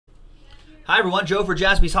Hi everyone, Joe for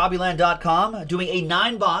JaspysHobbyland.com doing a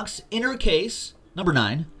 9-box inner case, number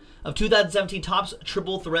 9, of 2017 Topps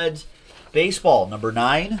Triple Threads Baseball. Number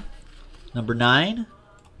 9, number 9,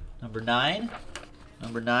 number 9,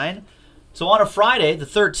 number 9. So on a Friday, the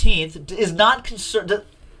 13th, is not concerned.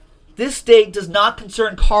 This date does not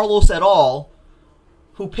concern Carlos at all,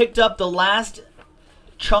 who picked up the last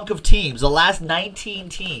chunk of teams, the last 19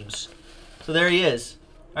 teams. So there he is.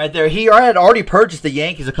 Right there. He had already purchased the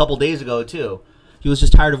Yankees a couple days ago, too. He was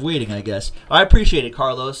just tired of waiting, I guess. I appreciate it,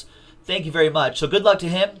 Carlos. Thank you very much. So good luck to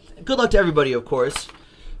him. Good luck to everybody, of course.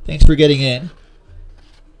 Thanks for getting in.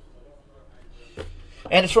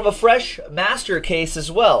 And it's from a fresh master case as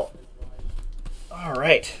well. All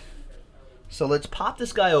right. So let's pop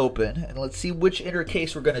this guy open, and let's see which inner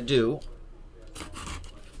case we're going to do.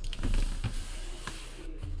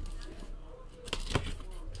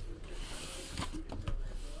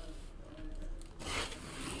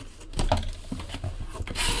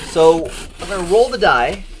 So I'm going to roll the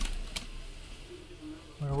die.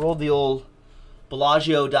 I'm going to roll the old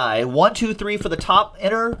Bellagio die. 1, 2, 3 for the top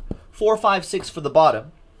inner, 4, 5, 6 for the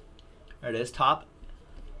bottom. There it is, top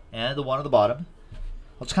and the one on the bottom.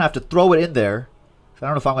 I'll just kind of have to throw it in there. I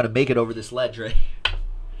don't know if I'm going to make it over this ledge, right?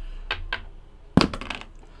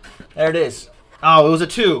 There it is. Oh, it was a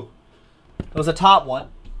 2. It was a top one.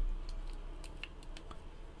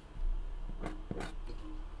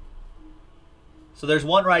 So there's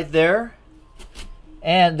one right there.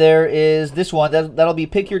 And there is this one. That'll be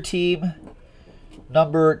pick your team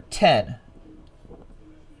number 10.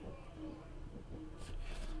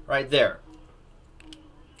 Right there.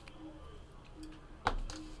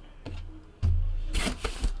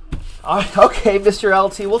 All right, okay, Mr.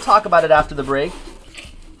 LT. We'll talk about it after the break.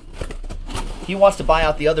 He wants to buy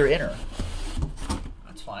out the other inner.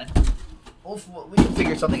 That's fine. We can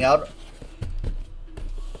figure something out.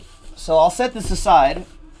 So I'll set this aside.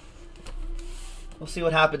 We'll see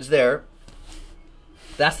what happens there.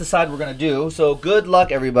 That's the side we're going to do. So good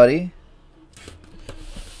luck, everybody.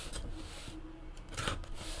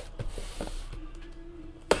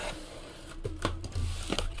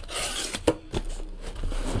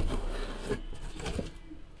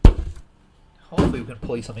 Hopefully we can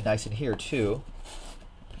pull you something nice in here, too.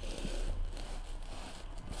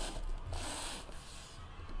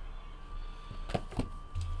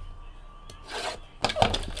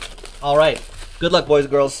 All right. Good luck, boys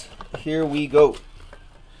and girls. Here we go.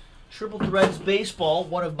 Triple Threads Baseball,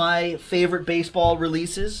 one of my favorite baseball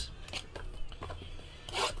releases.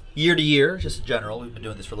 Year to year, just in general. We've been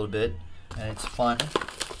doing this for a little bit, and it's fun.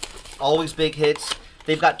 Always big hits.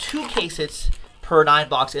 They've got 2 case hits per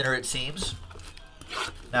 9-box inner, it seems.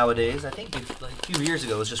 Nowadays, I think like a few years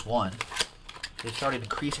ago it was just 1. They've started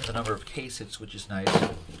increasing the number of case hits, which is nice. A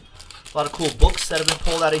lot of cool books that have been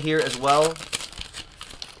pulled out of here as well.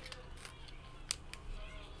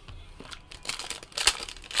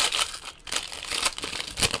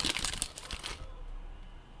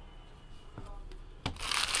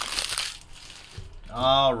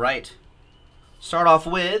 All right. Start off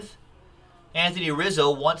with Anthony Rizzo,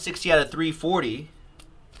 160 out of 340.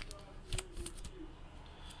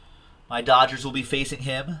 My Dodgers will be facing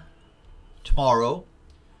him tomorrow.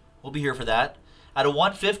 We'll be here for that. Out of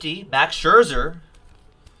 150, Max Scherzer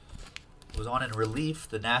was on in relief.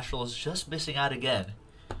 The Nationals just missing out again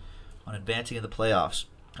on advancing in the playoffs.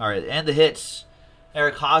 All right, and the hits.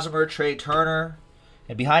 Eric Hosmer, Trey Turner.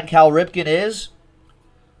 And behind Cal Ripken is...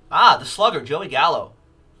 the slugger, Joey Gallo.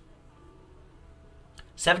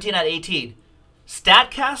 17 out of 18.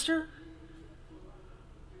 Statcaster?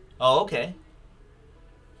 Oh, okay.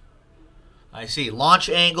 I see. Launch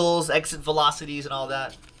angles, exit velocities, and all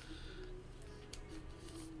that.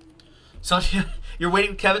 So you're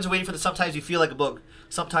waiting. Kevin's waiting for the sometimes you feel like a book.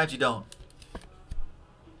 Sometimes you don't.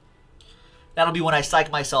 That'll be when I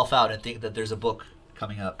psych myself out and think that there's a book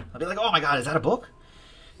coming up. I'll be like, oh my God, is that a book?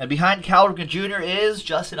 And behind Cal Ripken Jr. is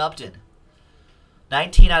Justin Upton.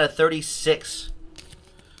 19 out of 36.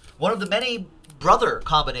 One of the many brother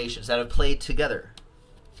combinations that have played together.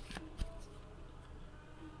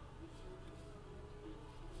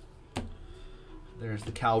 There's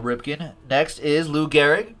the Cal Ripken. Next is Lou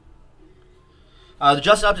Gehrig. The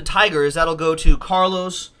Justin Upton Tigers, that'll go to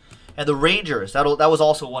Carlos. And the Rangers, that was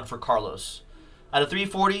also one for Carlos. Out of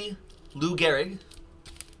 340, Lou Gehrig.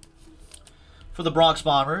 For the Bronx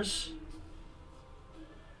Bombers.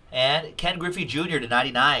 And Ken Griffey Jr. to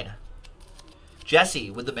 99.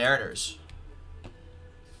 Jesse with the Mariners.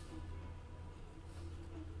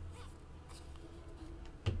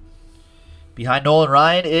 Behind Nolan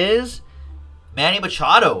Ryan is Manny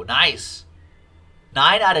Machado. Nice.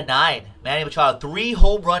 9 out of 9. Manny Machado, 3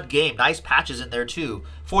 home run game. Nice patches in there too.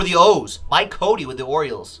 For the O's, Mike Cody with the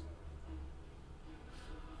Orioles.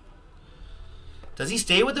 Does he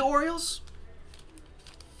stay with the Orioles?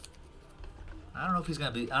 I don't know if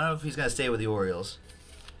he's gonna stay with the Orioles.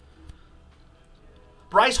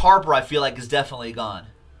 Bryce Harper, I feel like, is definitely gone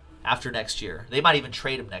after next year. They might even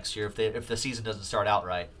trade him next year if the season doesn't start out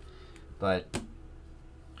right.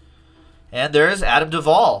 And there's Adam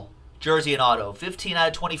Duvall, jersey and auto, 15 out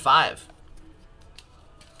of 25.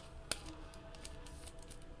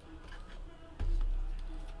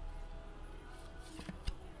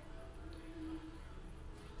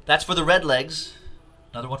 That's for the Redlegs.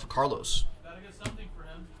 Another one for Carlos. Gotta get something for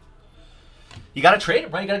him. You gotta trade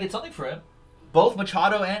him, right? You gotta get something for him. Both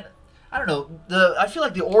Machado and I don't know. I feel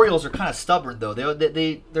like the Orioles are kind of stubborn though.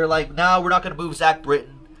 They're like, no, we're not gonna move Zach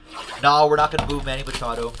Britton. No, we're not gonna move Manny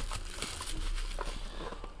Machado.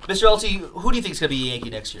 Mr. LT, who do you think is gonna be a Yankee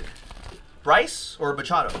next year? Bryce or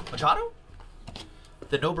Machado? Machado?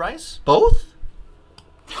 Then no Bryce? Both?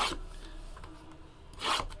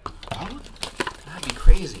 That'd be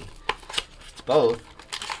crazy. It's both.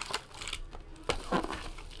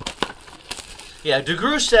 Yeah,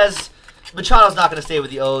 DeGrush says Machado's not going to stay with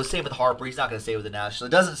the O's. Same with Harper. He's not going to stay with the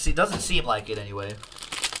Nationals. It doesn't seem like it anyway.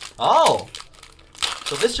 Oh.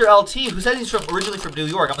 So Mr. LT, who says he's originally from New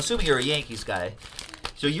York, I'm assuming you're a Yankees guy.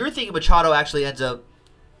 So you're thinking Machado actually ends up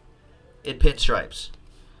in pinstripes.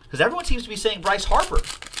 Because everyone seems to be saying Bryce Harper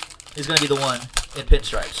is going to be the one in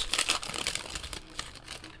pinstripes.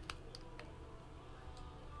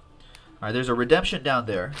 All right, there's a redemption down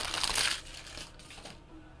there.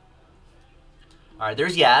 All right,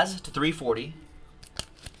 there's Yaz to 340.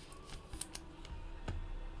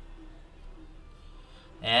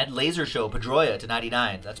 And Laser Show, Pedroia to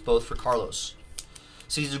 99. That's both for Carlos.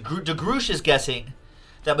 See, DeGrush is guessing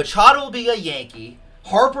that Machado will be a Yankee,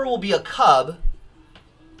 Harper will be a Cub,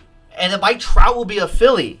 and then Mike Trout will be a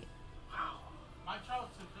Philly. Wow. Mike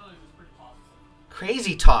Trout to Phillies is pretty possible.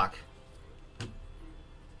 Crazy talk.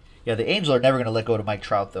 Yeah, the Angels are never going to let go to Mike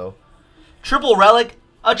Trout, though. Triple relic,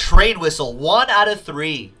 a train whistle, 1 out of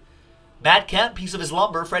 3. Matt Kemp, piece of his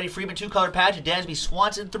lumber. Freddie Freeman, 2-color patch. And Dansby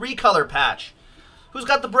Swanson, 3-color patch. Who's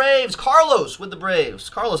got the Braves? Carlos with the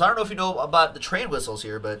Braves. Carlos, I don't know if you know about the train whistles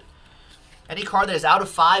here, but any card that is out of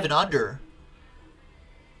 5 and under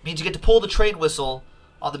means you get to pull the train whistle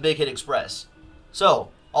on the Big Hit Express.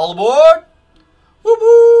 So, all aboard! Whoop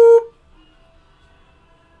whoop!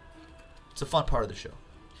 It's a fun part of the show.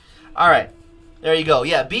 All right, there you go.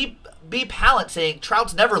 Yeah, B Pallant saying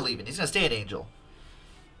Trout's never leaving. He's going to stay an Angel.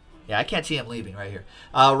 Yeah, I can't see him leaving right here.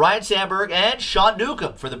 Ryan Sandberg and Sean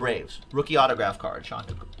Newcomb for the Braves. Rookie autograph card, Sean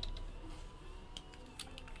Newcomb.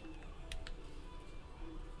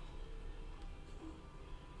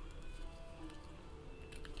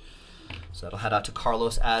 So that'll head out to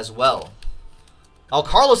Carlos as well. Oh,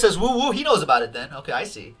 Carlos says woo woo. He knows about it then. Okay, I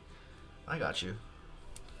see. I got you.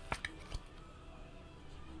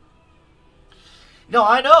 No,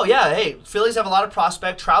 I know. Yeah, hey, Phillies have a lot of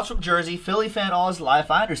prospect. Trout's from Jersey. Philly fan all his life.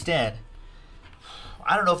 I understand.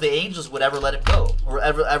 I don't know if the Angels would ever let him go or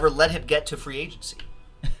ever let him get to free agency.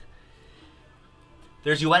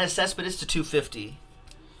 There's Yoenis Cespedes to 250.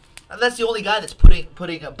 And that's the only guy that's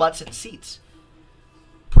putting butts in seats.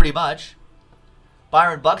 Pretty much.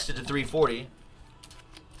 Byron Buxton to 340.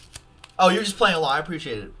 Oh, you're just playing along. I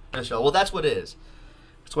appreciate it, Michelle. Well, that's what it is.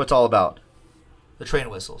 That's what it's all about. The train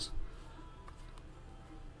whistles.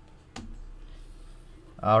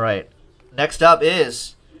 All right. Next up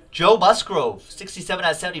is Joe Musgrove, 67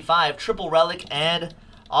 out of 75, triple relic and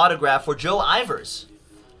autograph for Joe Ivers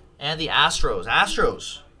and the Astros.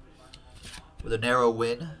 Astros with a narrow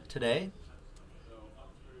win today.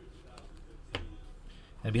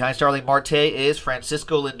 And behind Starling Marte is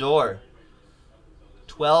Francisco Lindor.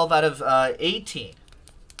 12 out of 18.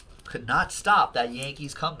 Could not stop that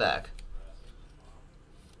Yankees comeback.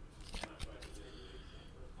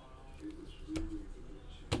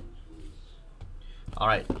 All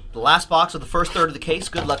right, the last box of the first third of the case.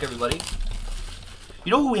 Good luck, everybody.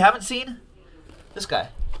 You know who we haven't seen? This guy,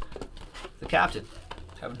 the captain.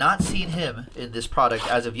 Have not seen him in this product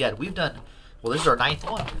as of yet. We've done, well, this is our 9th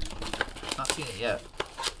one. Not seen it yet.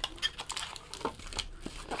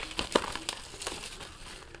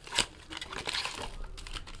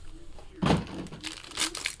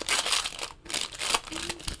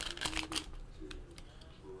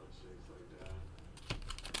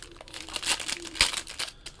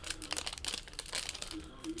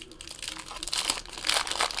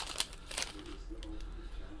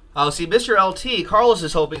 Oh, see, Mr. LT, Carlos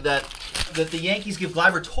is hoping that the Yankees give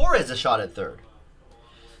Gleyber Torres a shot at third.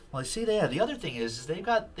 Well, see, the other thing is they've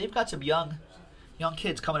got some young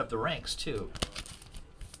kids coming up the ranks too.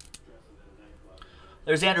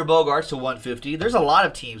 There's Andrew Bogarts to 150. There's a lot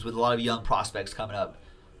of teams with a lot of young prospects coming up.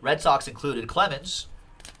 Red Sox included. Clemens.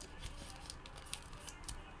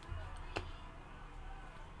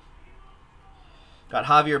 Got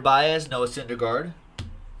Javier Baez, Noah Syndergaard.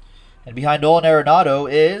 And behind Nolan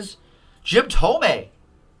Arenado is Jim Thome.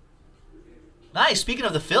 Nice. Speaking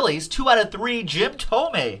of the Phillies, 2 out of 3, Jim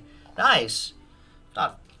Thome. Nice.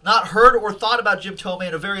 Not heard or thought about Jim Thome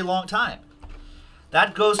in a very long time.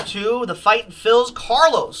 That goes to the Fightin' Phils,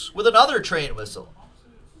 Carlos, with another train whistle.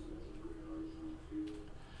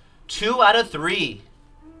 2 out of 3.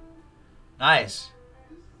 Nice.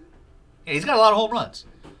 Yeah, he's got a lot of home runs.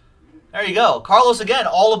 There you go. Carlos again,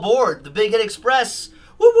 all aboard the Big Hit Express.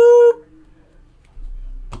 Whoop whoop.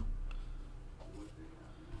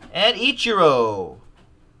 And Ichiro.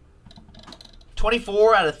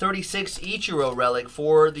 24 out of 36 Ichiro relic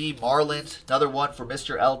for the Marlins. Another one for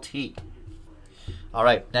Mr. LT. All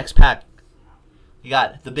right, next pack. You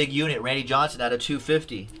got the big unit, Randy Johnson out of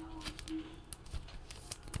 250.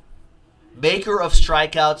 Maker of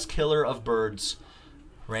strikeouts, killer of birds,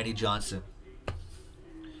 Randy Johnson.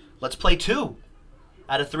 Let's play 2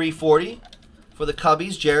 out of 340 for the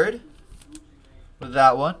Cubbies, Jared, with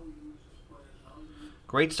that one.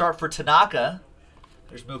 Great start for Tanaka.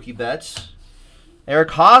 There's Mookie Betts.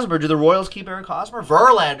 Eric Hosmer. Do the Royals keep Eric Hosmer?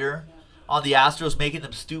 Verlander on the Astros, making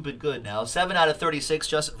them stupid good now. 7 out of 36,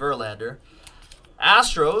 Justin Verlander.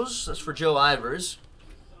 Astros, that's for Joe Ivers.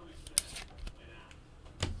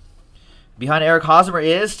 Behind Eric Hosmer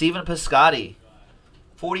is Steven Piscotty.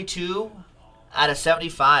 42 out of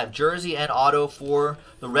 75. Jersey and auto for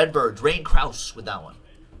the Redbirds. Rain Krause with that one.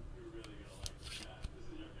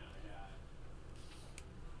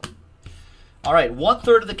 All right,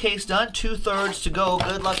 1/3 of the case done. 2/3 to go.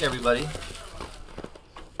 Good luck, everybody.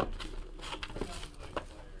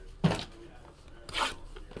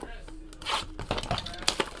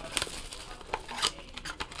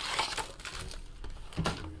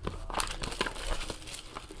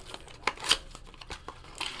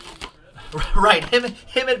 Right,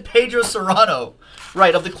 him and Pedro Serrano.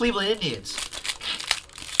 Right, of the Cleveland Indians.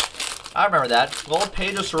 I remember that. Well,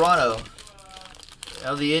 Pedro Serrano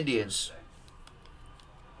of the Indians.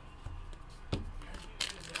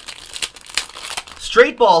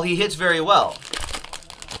 Straight ball, he hits very well.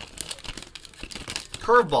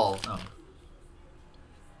 Curveball, no.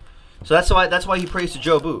 So that's why he prays to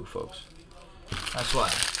Joe Boo, folks. That's why.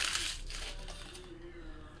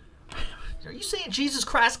 Are you saying Jesus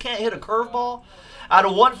Christ can't hit a curveball? Out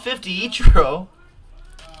of 150 Ichiro.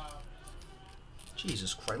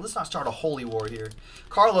 Jesus Christ. Let's not start a holy war here.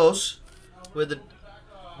 Carlos with the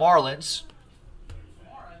Marlins.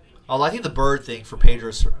 Oh, I think the bird thing for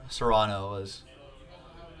Pedro Serrano was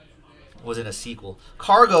in a sequel.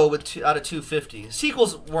 Cargo with out of 250.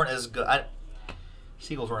 Sequels weren't as good.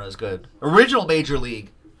 Sequels weren't as good. Original Major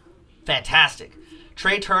League. Fantastic.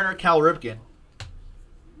 Trey Turner, Cal Ripken.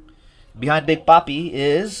 Behind Big Papi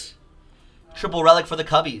is triple relic for the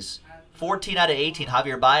Cubbies. 14 out of 18.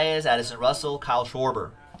 Javier Baez, Addison Russell, Kyle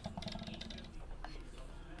Schwarber.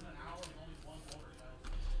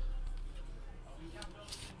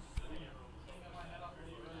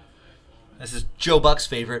 This is Joe Buck's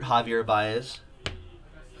favorite, Javier Baez.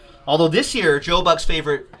 Although this year, Joe Buck's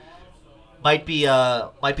favorite might be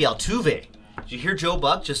Altuve. Did you hear Joe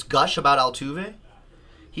Buck just gush about Altuve?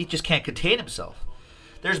 He just can't contain himself.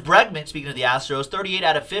 There's Bregman, speaking of the Astros, 38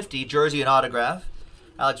 out of 50, jersey and autograph.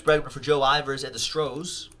 Alex Bregman for Joe Ivers and the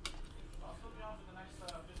Stros.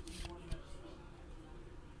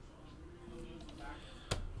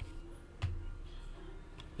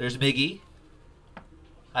 There's Miggy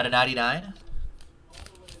out of 99.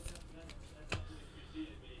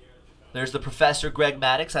 There's the Professor Greg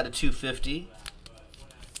Maddux out of 250.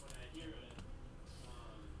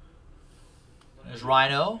 There's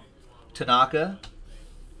Rhino, Tanaka.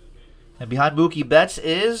 And behind Mookie Betts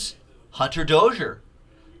is Hunter Dozier.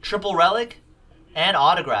 Triple relic and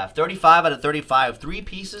autograph. 35 out of 35. 3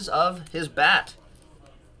 pieces of his bat.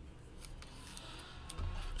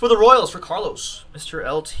 For the Royals, for Carlos, Mr.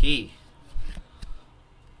 LT.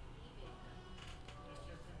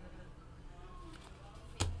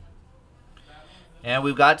 And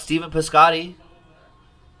we've got Steven Piscotty.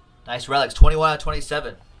 Nice relics. 21 out of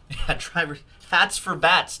 27. Yeah, driver. Hats for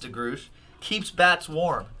bats, DeGroosh. Keeps bats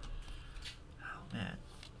warm. Oh, man.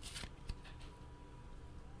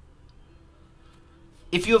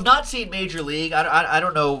 If you have not seen Major League, I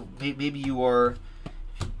don't know, maybe you are,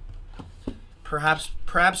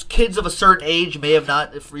 perhaps kids of a certain age may have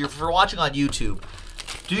not, if you're watching on YouTube,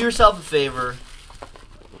 do yourself a favor.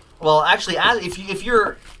 Well, actually, you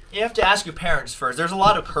have to ask your parents first. There's a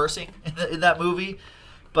lot of cursing in that movie,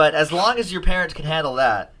 but as long as your parents can handle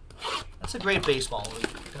that, that's a great baseball movie.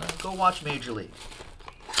 Go watch Major League.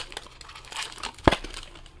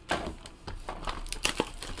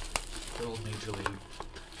 Good old Major League.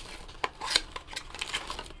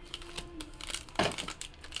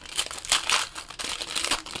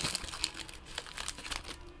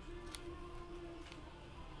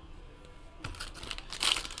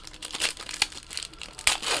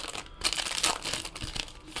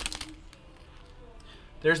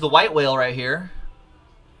 There's the white whale right here.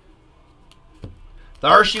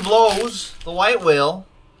 There she blows, the white whale.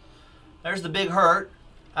 There's the big hurt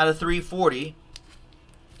out of 340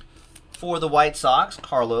 for the White Sox,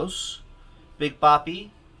 Carlos. Big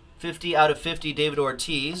Boppy, 50 out of 50, David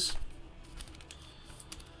Ortiz.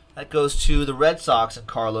 That goes to the Red Sox and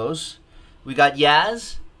Carlos. We got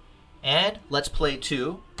Yaz and Let's Play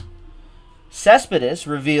 2. Cespedes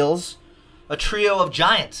reveals a trio of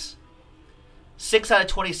Giants. 6 out of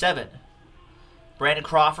 27. Brandon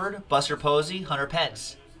Crawford, Buster Posey, Hunter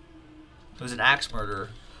Pence, who's an axe murderer.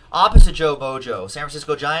 Opposite Joe Mojo, San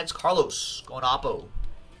Francisco Giants, Carlos, going Oppo.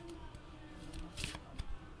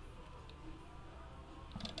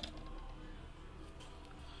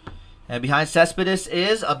 And behind Cespedes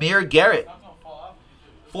is Amir Garrett.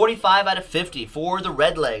 45 out of 50 for the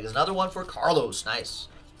Redlegs. Another one for Carlos. Nice.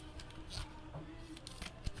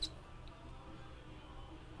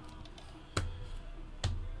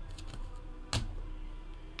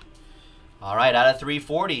 All right, out of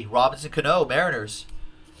 340, Robinson Cano, Mariners.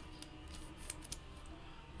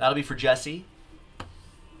 That'll be for Jesse.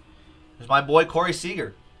 There's my boy Corey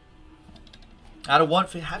Seager. Out of 1,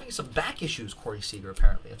 having some back issues, Corey Seager,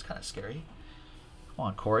 apparently. That's kind of scary. Come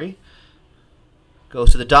on, Corey.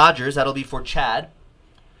 Goes to the Dodgers. That'll be for Chad.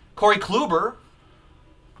 Corey Kluber,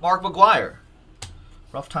 Mark McGuire.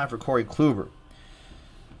 Rough time for Corey Kluber.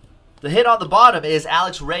 The hit on the bottom is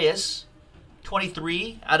Alex Reyes.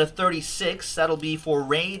 23 out of 36. That'll be for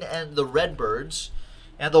Rain and the Redbirds.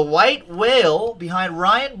 And the white whale behind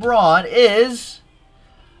Ryan Braun is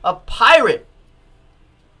a pirate.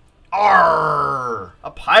 Arr!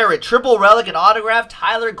 A pirate. Triple relic and autograph.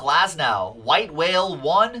 Tyler Glasnow. White whale,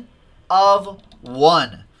 1 of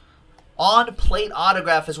 1. On plate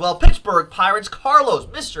autograph as well. Pittsburgh Pirates. Carlos,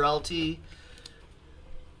 Mr. LT.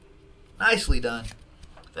 Nicely done.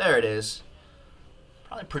 There it is.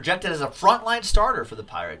 Probably projected as a frontline starter for the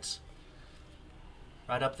Pirates.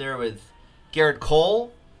 Right up there with Garrett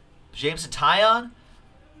Cole, Jameson Taillon,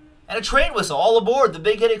 and a train whistle. All aboard the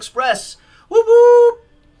Big Hit Express. Whoop whoop!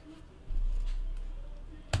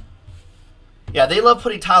 Yeah, they love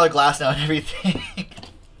putting Tyler Glasnow and everything.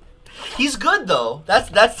 He's good though.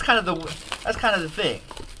 That's kind of the thing.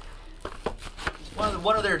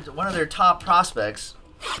 One of their top prospects,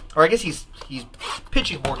 or I guess he's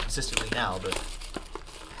pitching more consistently now, but.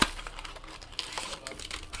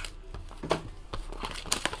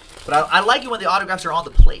 But I like it when the autographs are on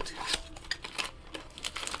the plate.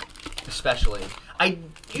 Especially. I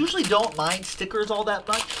usually don't mind stickers all that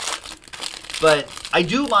much. But I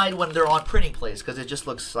do mind when they're on printing plates because it just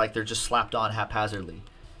looks like they're just slapped on haphazardly.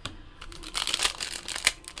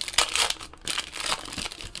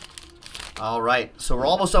 Alright, so we're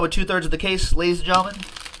almost done with 2/3 of the case, ladies and gentlemen.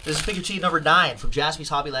 This is figure team number 9 from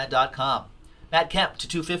JaspysHobbyland.com. Matt Kemp to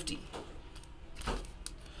 250.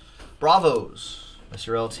 Bravos.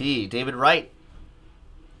 Mr. LT, David Wright,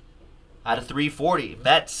 out of 340.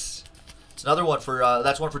 Mets. It's another one for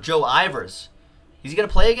that's one for Joe Ivers. Is he gonna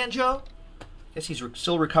play again, Joe? Guess he's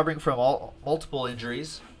still recovering from multiple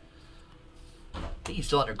injuries. I think he's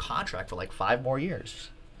still under contract for like 5 more years.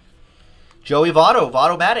 Joey Votto,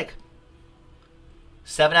 Votto-matic.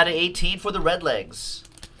 7 out of 18 for the Redlegs.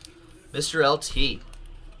 Mr. LT.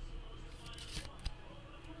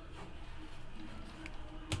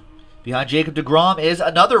 Behind Jacob deGrom is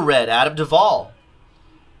another red, Adam Duvall.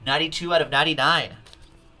 92 out of 99.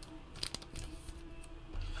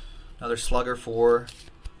 Another slugger for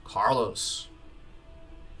Carlos.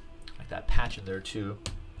 Like that patch in there too.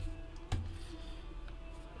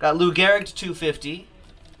 Got Lou Gehrig to 250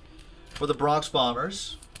 for the Bronx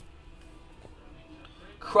Bombers.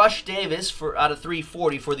 Crush Davis for out of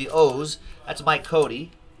 340 for the O's. That's Mike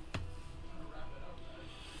Cody.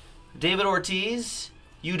 David Ortiz.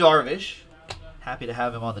 Yu Darvish. Happy to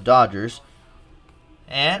have him on the Dodgers.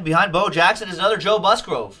 And behind Bo Jackson is another Joe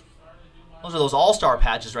Musgrove. Those are those all-star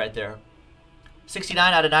patches right there.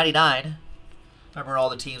 69 out of 99. Remember all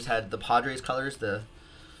the teams had the Padres colors, the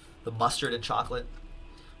mustard and chocolate.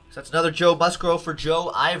 So that's another Joe Musgrove for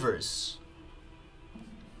Joe Ivers.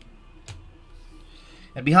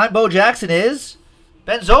 And behind Bo Jackson is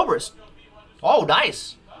Ben Zobrist. Oh,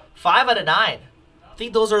 nice. 5 out of 9. I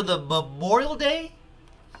think those are the Memorial Day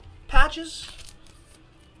patches.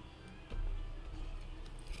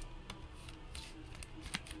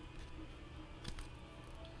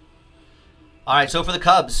 All right, so for the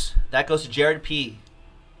Cubs, that goes to Jared P.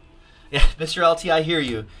 Yeah, Mr. LT, I hear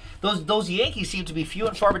you. Those Yankees seem to be few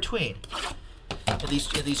and far between in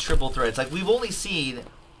these triple threads. Like, we've only seen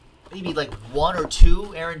maybe like 1 or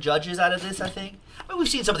 2 Aaron Judges out of this, I think. I mean, we've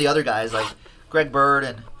seen some of the other guys like Greg Bird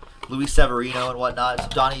and Luis Severino and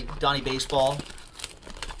whatnot. Donnie Baseball.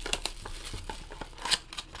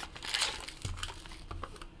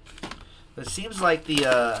 But it seems like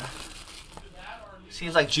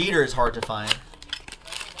Jeter is hard to find.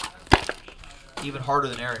 Even harder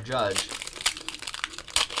than Aaron Judge.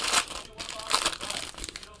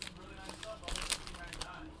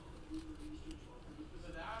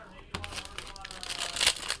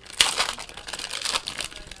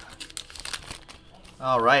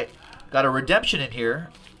 All right, got a redemption in here.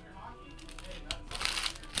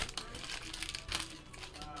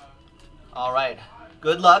 All right,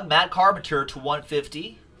 good luck. Matt Carpenter to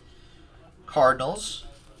 150. Cardinals,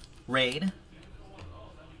 Rain.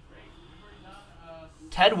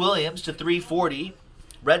 Ted Williams to 340.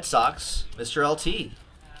 Red Sox, Mr. LT.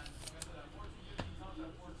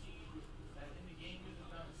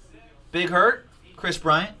 Big Hurt, Chris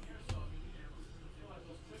Bryant.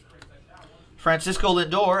 Francisco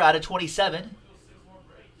Lindor out of 27.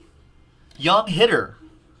 Young hitter.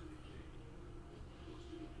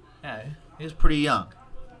 Yeah, he's pretty young.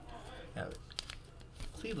 Yeah,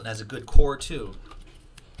 Cleveland has a good core too.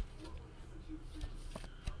 I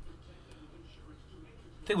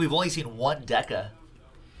think we've only seen 1 DECA.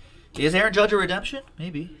 Is Aaron Judge a redemption?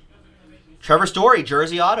 Maybe. Trevor Story,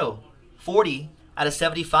 Jersey Auto. 40 out of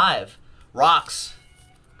 75. Rocks.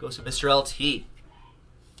 Goes to Mr. LT.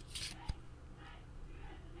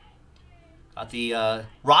 Got the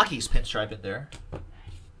Rockies pinstripe in there.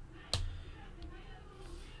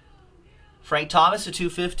 Frank Thomas to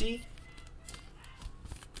 250.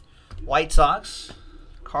 White Sox.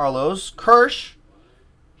 Carlos. Kirsch.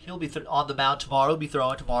 He'll be on the mound tomorrow. Be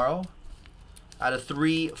throwing tomorrow. Out of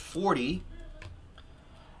 340.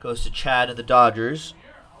 Goes to Chad and the Dodgers.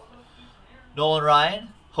 Nolan Ryan.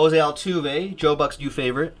 Jose Altuve. Joe Buck's new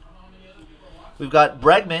favorite. We've got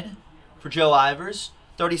Bregman for Joe Ivers.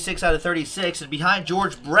 36 out of 36. And behind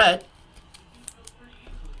George Brett,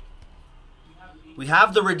 we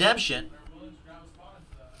have the redemption.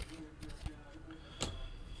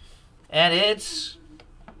 And it's...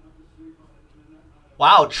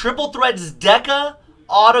 wow, Triple Threads DECA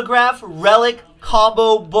Autograph Relic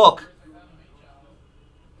Combo Book.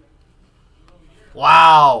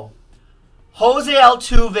 Wow. Jose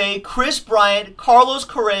Altuve, Chris Bryant, Carlos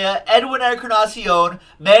Correa, Edwin Encarnacion,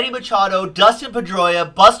 Manny Machado, Dustin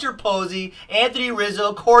Pedroia, Buster Posey, Anthony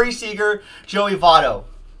Rizzo, Corey Seager, Joey Votto.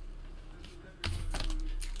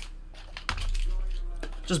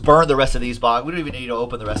 Just burn the rest of these, Bog. We don't even need to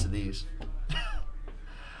open the rest of these.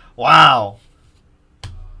 Wow.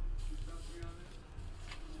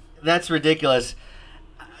 That's ridiculous.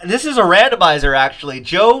 This is a randomizer, actually.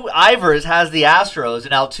 Joe Ivers has the Astros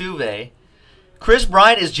and Altuve. Chris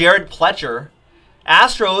Bryant is Jared Pletcher.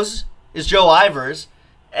 Astros is Joe Ivers.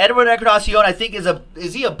 Edwin Encarnacion, I think,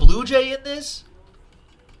 is he a Blue Jay in this?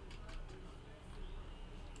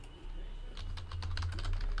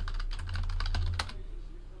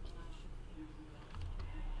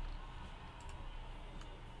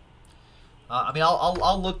 I mean,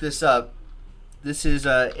 I'll look this up. This is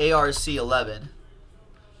ARC 11.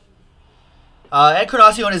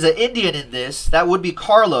 Encarnacion is an Indian in this. That would be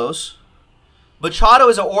Carlos. Machado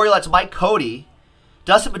is an Oriole. That's Mike Cody.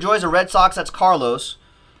 Dustin Pedroia is a Red Sox. That's Carlos.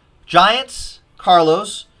 Giants,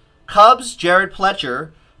 Carlos. Cubs, Jared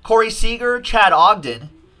Pletcher. Corey Seager, Chad Ogden.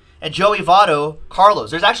 And Joey Votto, Carlos.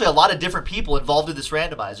 There's actually a lot of different people involved in this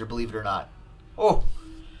randomizer, believe it or not. Oh.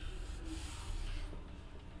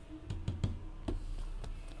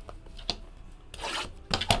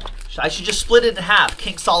 I should just split it in half,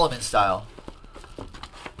 King Solomon style.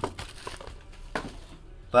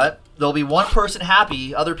 But there'll be one person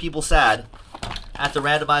happy, other people sad at the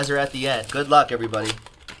randomizer at the end. Good luck, everybody.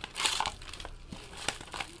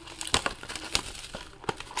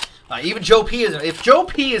 Even Joe P isn't. If Joe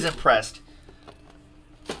P is impressed,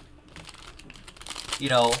 you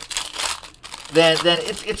know, then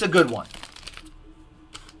it's a good one.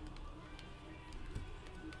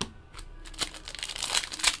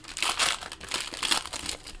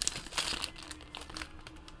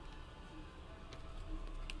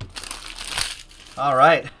 All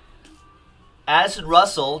right. Addison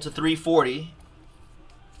Russell to 340.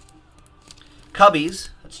 Cubbies,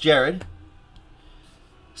 that's Jared.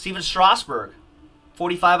 Steven Strasburg,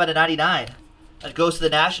 45 out of 99. That goes to the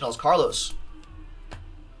Nationals, Carlos.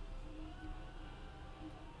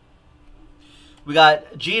 We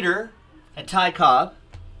got Jeter and Ty Cobb.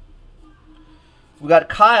 We got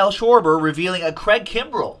Kyle Schwarber revealing a Craig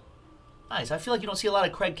Kimbrell. Nice. I feel like you don't see a lot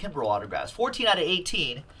of Craig Kimbrell autographs. 14 out of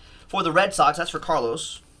 18 for the Red Sox. That's for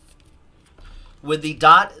Carlos. With the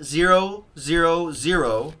 .000.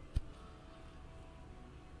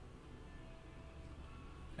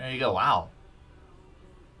 There you go. Wow.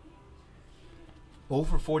 0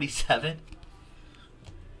 for 47.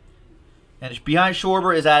 And behind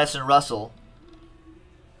Schwarber is Addison Russell.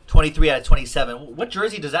 23 out of 27. What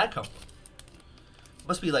jersey does that come from?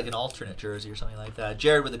 Must be like an alternate jersey or something like that.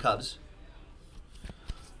 Jared with the Cubs.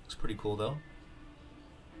 Looks pretty cool, though.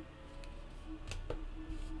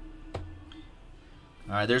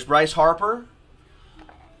 All right, there's Bryce Harper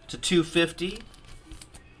to 250.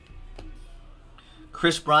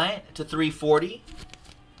 Chris Bryant to 340.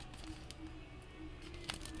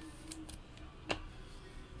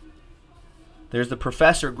 There's the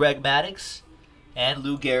Professor Greg Maddux and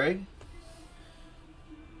Lou Gehrig.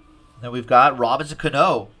 Then we've got Robinson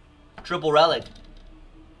Cano, triple relic.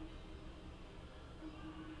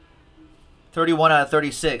 31 out of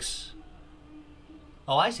 36.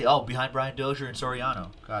 Oh, I see. Oh, behind Brian Dozier and Soriano.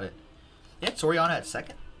 Got it. Yeah, Soriano at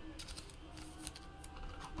second.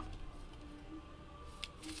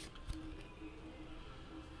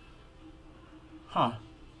 Huh.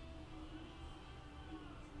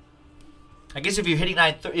 I guess if you're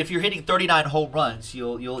hitting 39 home runs,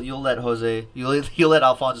 you'll let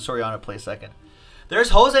Alfonso Soriano play second. There's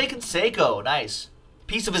Jose Canseco, nice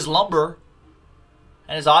piece of his lumber,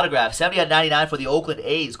 and his autograph. 70 out of 99 for the Oakland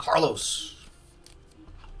A's. Carlos.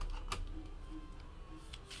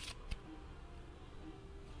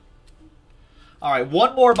 All right,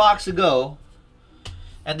 one more box to go,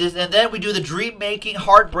 and then we do the dream-making,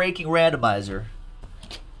 heartbreaking randomizer.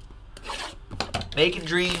 Making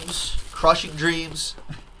dreams. Crushing dreams,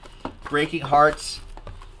 breaking hearts,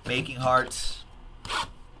 making hearts.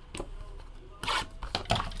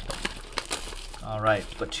 All right,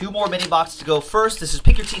 but two more mini boxes to go. First, this is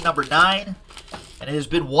Pick Your Team number 9, and it has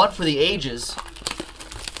been one for the ages,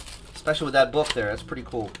 especially with that book there. That's pretty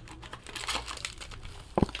cool.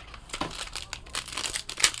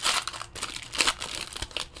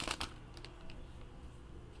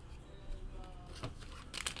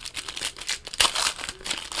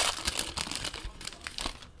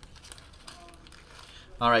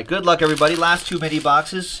 All right, good luck, everybody. Last two mini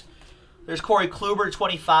boxes. There's Corey Kluber,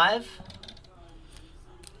 25.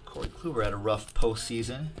 Corey Kluber had a rough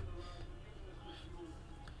postseason.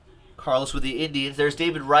 Carlos with the Indians. There's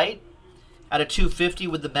David Wright out of 250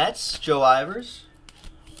 with the Mets. Joe Ivers.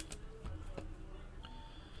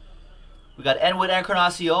 We got Edwin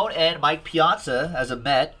Encarnacion and Mike Piazza as a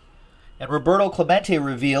Met. And Roberto Clemente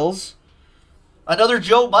reveals another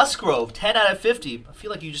Joe Musgrove, 10 out of 50. I feel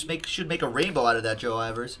like you just should make a rainbow out of that, Joe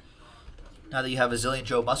Ivers. Now that you have a zillion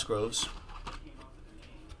Joe Musgroves.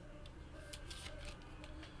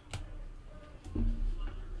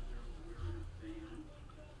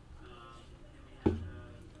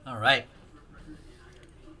 All right.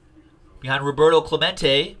 Behind Roberto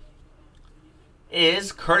Clemente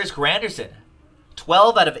is Curtis Granderson,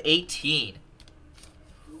 12 out of 18.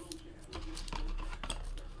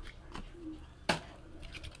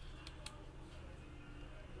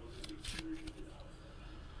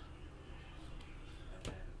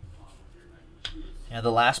 And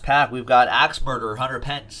the last pack, we've got Axe Murderer, Hunter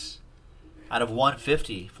Pence, out of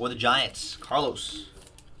 150 for the Giants. Carlos.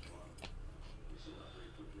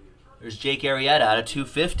 There's Jake Arrieta out of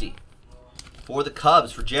 250 for the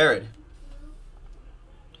Cubs for Jared.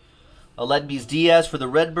 Aledmys Diaz for the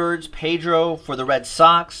Redbirds. Pedro for the Red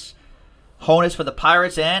Sox. Honus for the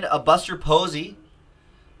Pirates. And a Buster Posey,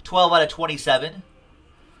 12 out of 27.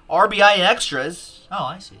 RBI and extras. Oh,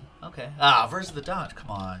 I see. Okay. Versus the Dodgers. Come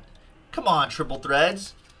on. Come on, Triple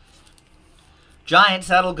Threads. Giants,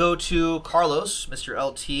 that'll go to Carlos, Mr.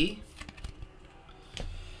 LT.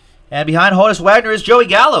 And behind Honus Wagner is Joey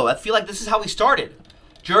Gallo. I feel like this is how we started.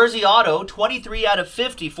 Jersey Auto, 23 out of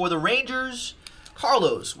 50 for the Rangers.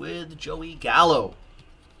 Carlos with Joey Gallo.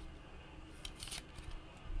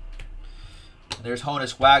 And there's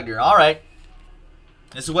Honus Wagner. All right.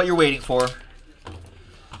 This is what you're waiting for.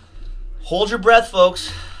 Hold your breath,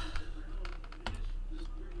 folks.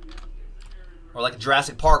 Or like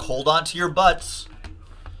Jurassic Park, hold on to your butts.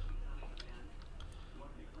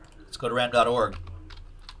 Let's go to ram.org.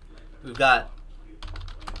 We've got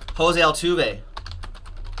Jose Altuve,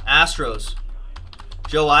 Astros.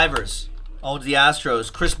 Joe Ivers owns the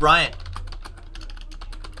Astros. Chris Bryant,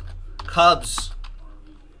 Cubs.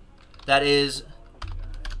 That is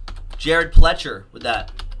Jared Pletcher with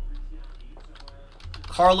that.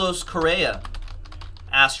 Carlos Correa,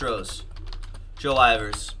 Astros. Joe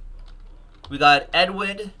Ivers. We got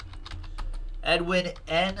Edwin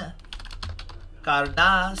Encarnacion,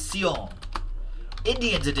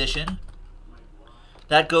 Indians edition.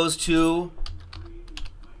 That goes to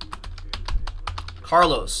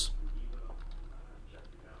Carlos.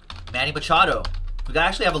 Manny Machado. We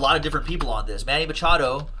actually have a lot of different people on this. Manny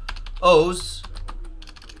Machado owes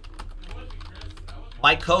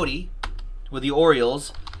Mike Cody with the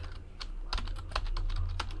Orioles.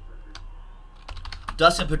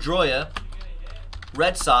 Dustin Pedroia,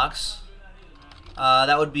 Red Sox.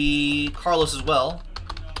 That would be Carlos as well.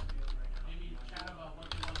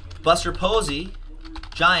 Buster Posey,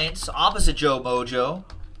 Giants, opposite Joe Mojo.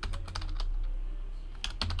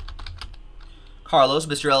 Carlos,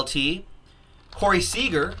 Mr. LT. Corey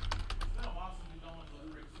Seager.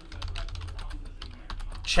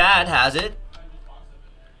 Chad has it.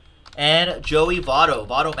 And Joey Votto,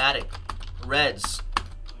 Votto-matic, Reds.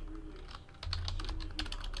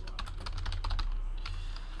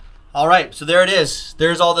 All right, so there it is.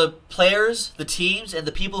 There's all the players, the teams, and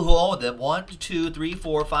the people who own them. 1, 2, 3,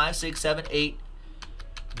 4, 5, 6, 7, 8,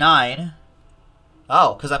 9.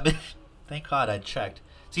 Oh, because I've been... Thank God I checked.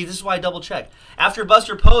 See, this is why I double-checked. After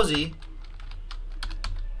Buster Posey...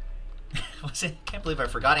 I can't believe I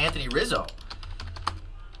forgot Anthony Rizzo.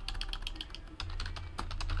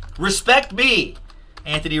 Respect me,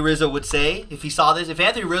 Anthony Rizzo would say if he saw this. If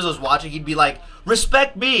Anthony Rizzo's watching, he'd be like,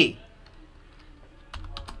 respect me.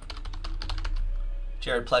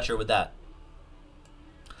 Jared Pletcher with that.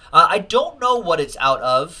 I don't know what it's out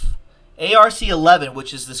of. ARC 11,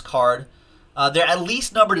 which is this card, they're at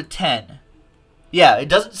least numbered to 10. Yeah, it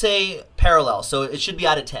doesn't say parallel, so it should be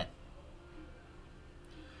out of 10.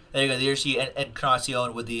 There you go. There's the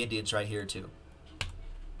Encarnacion with the Indians right here, too.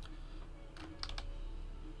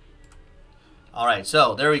 All right,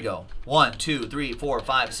 so there we go. 1, 2, 3, 4,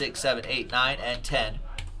 5, 6, 7, 8, 9, and 10.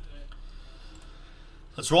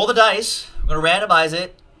 Let's roll the dice. I'm going to randomize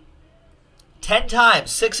it 10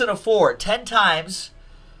 times. 6 and a 4. 10 times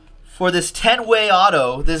for this 10-way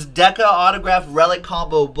auto, this DECA autograph relic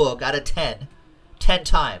combo book out of 10. 10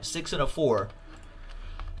 times. 6 and a 4.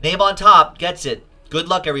 Name on top gets it. Good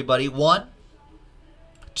luck, everybody. 1,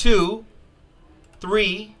 2,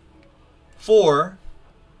 3, 4,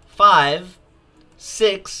 5,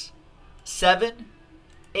 6, 7,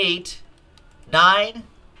 8, 9,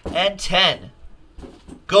 and 10.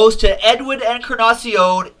 Goes to Edwin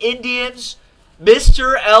Encarnacion, Indians,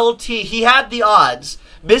 Mr. LT. He had the odds.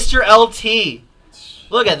 Mr. LT.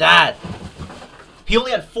 Look at that. He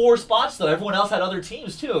only had 4 spots, though. Everyone else had other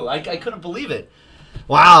teams, too. I couldn't believe it.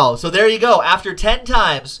 Wow. So there you go. After 10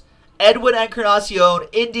 times, Edwin Encarnacion,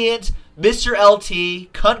 Indians, Mr.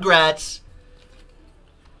 LT. Congrats.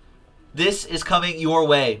 This is coming your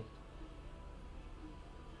way.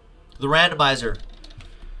 The randomizer.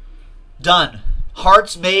 Done.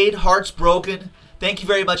 Hearts made, hearts broken. Thank you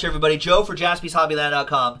very much, everybody. Joe for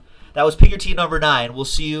JaspysHobbyland.com. That was Pick Your Team number 9. We'll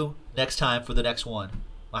see you next time for the next one.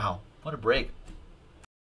 Wow, what a break.